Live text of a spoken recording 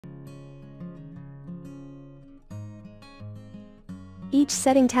Each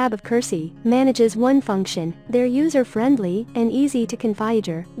setting tab of CURCY manages one function. They're user-friendly and easy to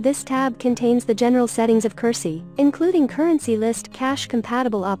configure. This tab contains the general settings of CURCY, including currency list cache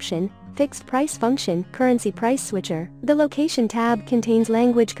compatible option, fixed price function, currency price switcher. The location tab contains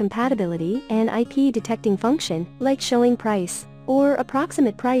language compatibility and IP detecting function, like showing price or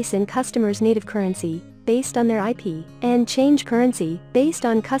approximate price in customer's native currency based on their IP, and change currency based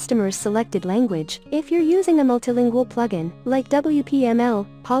on customer's selected language. If you're using a multilingual plugin like WPML,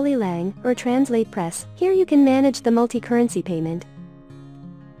 Polylang, or TranslatePress, here you can manage the multi-currency payment.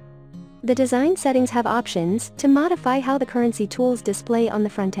 The design settings have options to modify how the currency tools display on the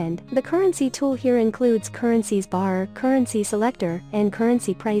front end. The currency tool here includes currencies bar, currency selector, and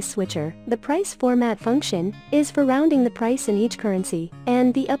currency price switcher. The price format function is for rounding the price in each currency,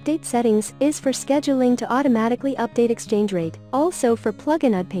 and the update settings is for scheduling to automatically update exchange rate, also for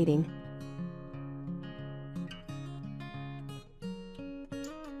plugin updating.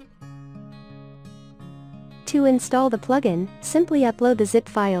 To install the plugin, simply upload the zip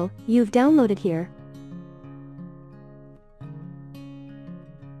file you've downloaded here.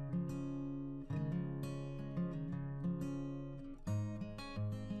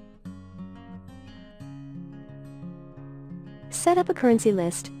 Set up a currency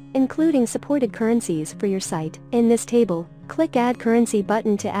list, including supported currencies for your site. In this table, click Add Currency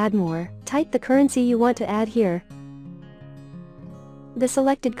button to add more. Type the currency you want to add here. The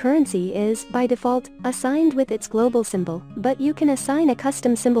selected currency is, by default, assigned with its global symbol, but you can assign a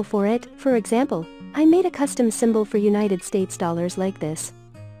custom symbol for it. For example, I made a custom symbol for United States dollars like this.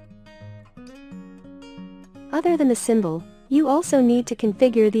 Other than the symbol, you also need to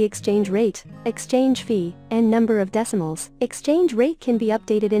configure the exchange rate, exchange fee, and number of decimals. Exchange rate can be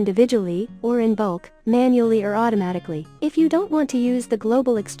updated individually, or in bulk, manually or automatically. If you don't want to use the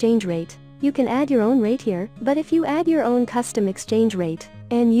global exchange rate, you can add your own rate here, but if you add your own custom exchange rate,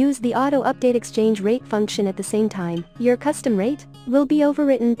 and use the auto-update exchange rate function at the same time, your custom rate will be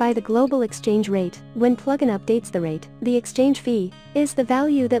overwritten by the global exchange rate when plugin updates the rate. The exchange fee is the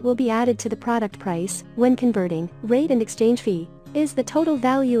value that will be added to the product price when converting. Rate and exchange fee is the total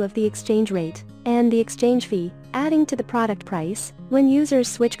value of the exchange rate, and the exchange fee adding to the product price when users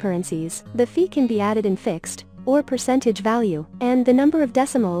switch currencies. The fee can be added in fixed or percentage value, and the number of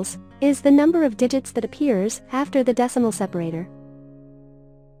decimals is the number of digits that appears after the decimal separator.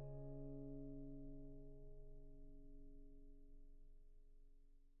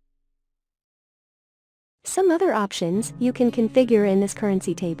 Some other options you can configure in this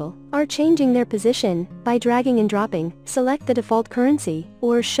currency table are changing their position by dragging and dropping, select the default currency,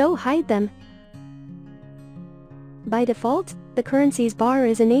 or hide them. By default, the currencies bar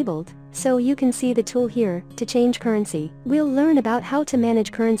is enabled, so you can see the tool here to change currency. We'll learn about how to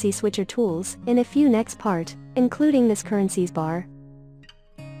manage currency switcher tools in a few next part, including this currencies bar.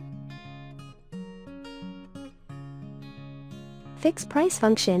 Fixed price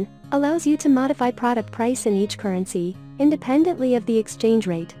function allows you to modify product price in each currency, independently of the exchange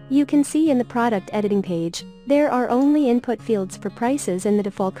rate. You can see in the product editing page, there are only input fields for prices in the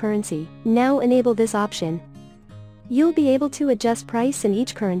default currency. Now enable this option. You'll be able to adjust price in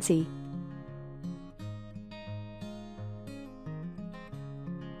each currency.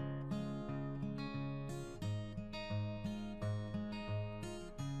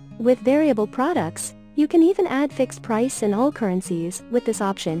 With variable products, you can even add fixed price in all currencies. With this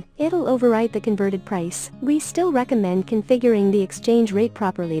option, it'll overwrite the converted price. We still recommend configuring the exchange rate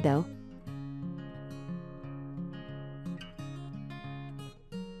properly though.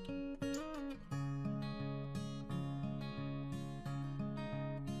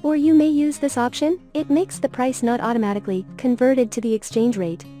 Or you may use this option. It makes the price not automatically converted to the exchange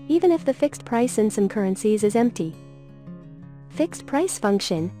rate, even if the fixed price in some currencies is empty. Fixed price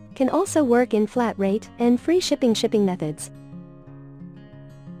function can also work in flat rate and free shipping methods.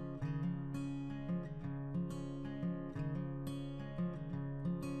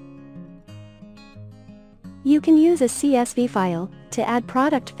 You can use a CSV file to add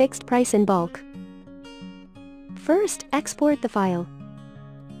product fixed price in bulk. First, export the file.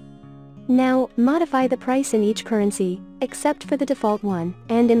 Now, modify the price in each currency, except for the default one,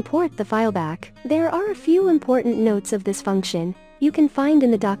 and import the file back. There are a few important notes of this function you can find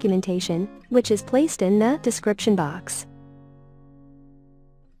in the documentation, which is placed in the description box.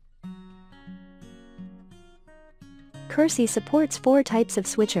 CURCY supports 4 types of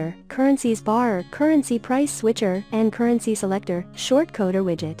switcher: currencies bar, currency price switcher, and currency selector, shortcode or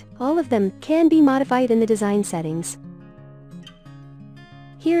widget. All of them can be modified in the design settings.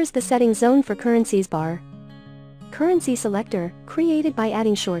 Here's the settings zone for currencies bar. Currency selector, created by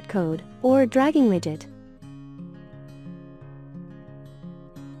adding shortcode or dragging widget.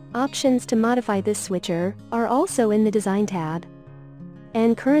 Options to modify this switcher are also in the Design tab.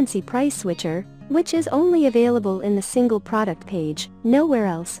 And Currency Price Switcher, which is only available in the single product page, nowhere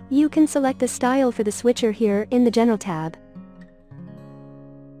else. You can select the style for the switcher here in the General tab.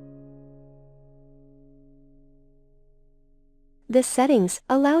 The settings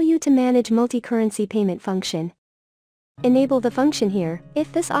allow you to manage multi-currency payment function. Enable the function here.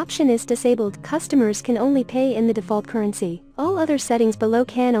 If this option is disabled, customers can only pay in the default currency. All other settings below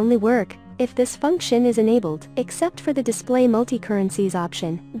can only work if this function is enabled, except for the Display Multi-Currencies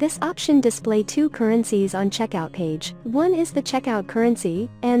option. This option displays two currencies on checkout page. One is the checkout currency,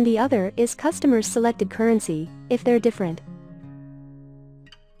 and the other is customer's selected currency, if they're different.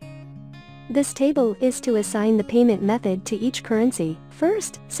 This table is to assign the payment method to each currency.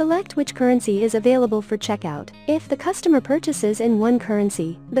 First, select which currency is available for checkout. If the customer purchases in one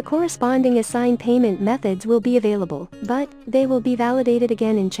currency, the corresponding assigned payment methods will be available, but they will be validated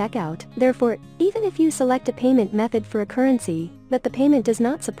again in checkout. Therefore, even if you select a payment method for a currency that the payment does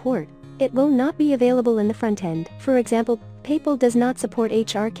not support, it will not be available in the front end. For example, PayPal does not support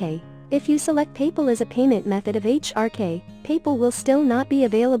HRK. If you select PayPal as a payment method of HRK, PayPal will still not be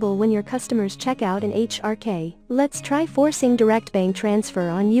available when your customers check out in HRK. Let's try forcing direct bank transfer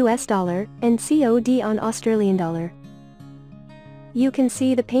on US dollar and COD on Australian dollar. You can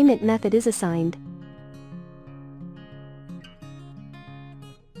see the payment method is assigned.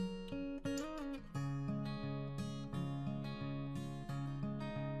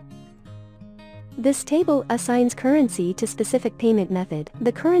 This table assigns currency to specific payment method.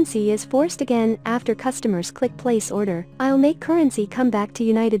 The currency is forced again after customers click place order. I'll make currency come back to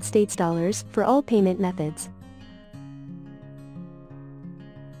United States dollars for all payment methods.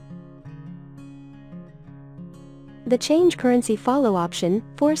 The Change Currency Follow option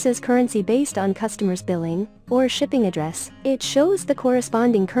forces currency based on customer's billing or shipping address. It shows the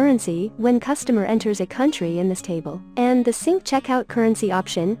corresponding currency when customer enters a country in this table. And the Sync Checkout Currency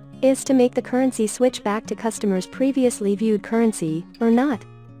option is to make the currency switch back to customer's previously viewed currency or not.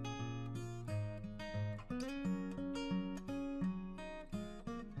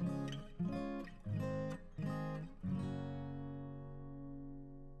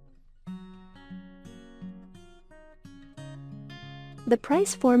 The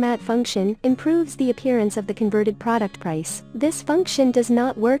Price Format function improves the appearance of the converted product price. This function does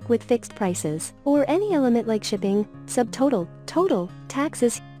not work with fixed prices, or any element like shipping, subtotal, total,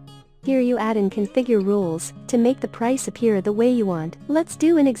 taxes. Here you add and configure rules to make the price appear the way you want. Let's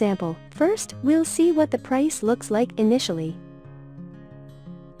do an example. First, we'll see what the price looks like initially.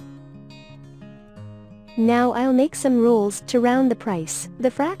 Now I'll make some rules to round the price.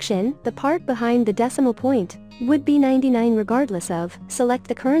 The fraction, the part behind the decimal point, would be 99 regardless of. Select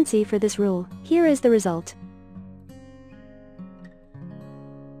the currency for this rule. Here is the result.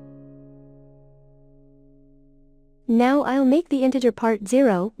 Now I'll make the integer part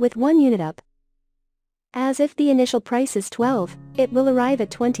 0 with 1 unit up. As if the initial price is 12, it will arrive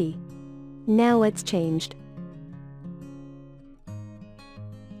at 20. Now it's changed.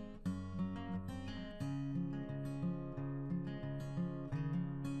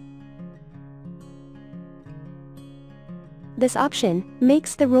 This option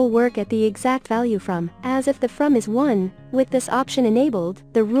makes the rule work at the exact value from, as if the from is 1. With this option enabled,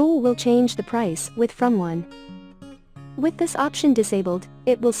 the rule will change the price with from 1. With this option disabled,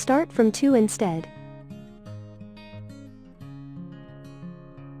 it will start from 2 instead.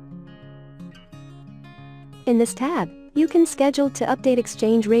 In this tab, you can schedule to update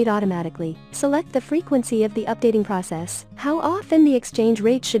exchange rate automatically. Select the frequency of the updating process, how often the exchange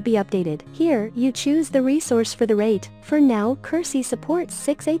rate should be updated. Here, you choose the resource for the rate. For now, CURCY supports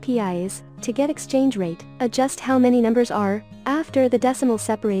 6 APIs to get exchange rate. Adjust how many numbers are after the decimal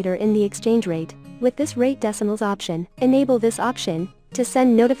separator in the exchange rate. With this rate decimals option, enable this option to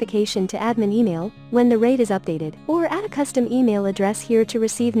send notification to admin email when the rate is updated, or add a custom email address here to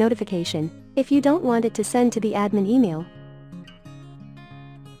receive notification if you don't want it to send to the admin email.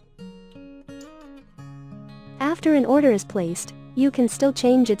 After an order is placed, you can still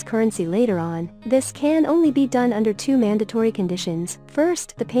change its currency later on. This can only be done under 2 mandatory conditions.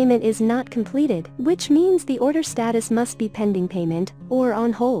 First, the payment is not completed, which means the order status must be pending payment or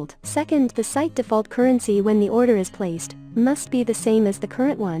on hold. Second, the site default currency when the order is placed must be the same as the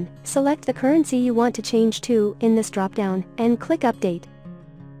current one. Select the currency you want to change to in this drop-down and click Update.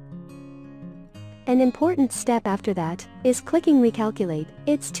 An important step after that is clicking Recalculate.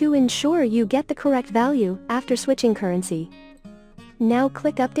 It's to ensure you get the correct value after switching currency. Now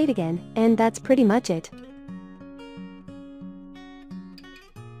click Update again, and that's pretty much it.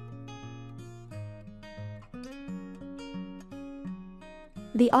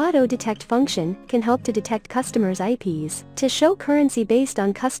 The Auto Detect function can help to detect customers' IPs. To show currency based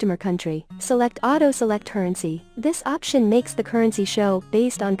on customer country, select Auto Select Currency. This option makes the currency show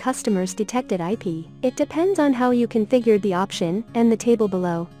based on customers' detected IP. It depends on how you configured the option and the table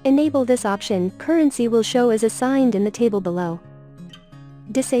below. Enable this option, currency will show as assigned in the table below.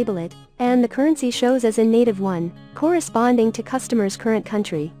 Disable it, and the currency shows as a native one, corresponding to customer's current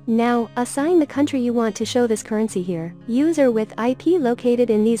country. Now, assign the country you want to show this currency here. User with IP located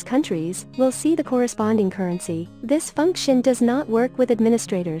in these countries will see the corresponding currency. This function does not work with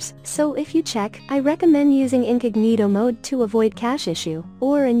administrators, so if you check, I recommend using incognito mode to avoid cache issue,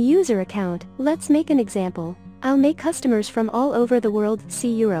 or an user account. Let's make an example. I'll make customers from all over the world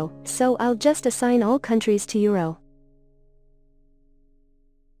see Euro, so I'll just assign all countries to Euro.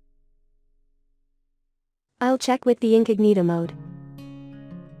 I'll check with the incognito mode.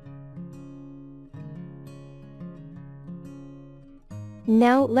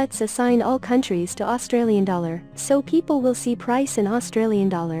 Now let's assign all countries to Australian dollar, so people will see price in Australian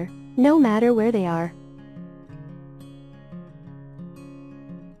dollar, no matter where they are.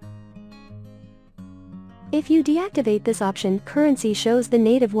 If you deactivate this option, currency shows the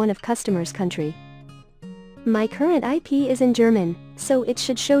native one of customer's country. My current IP is in German, so it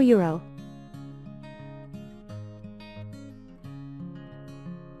should show Euro.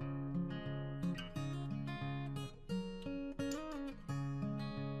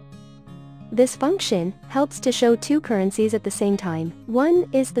 This function helps to show two currencies at the same time. One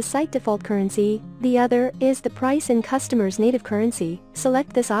is the site default currency, the other is the price in customer's native currency.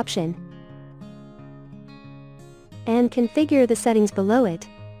 Select this option and configure the settings below it,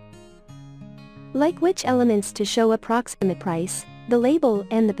 like which elements to show approximate price, the label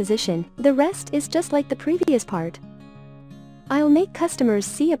and the position. The rest is just like the previous part. I'll make customers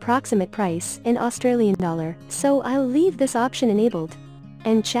see approximate price in Australian dollar, so I'll leave this option enabled.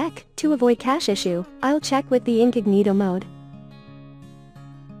 And check, to avoid cache issue, I'll check with the incognito mode.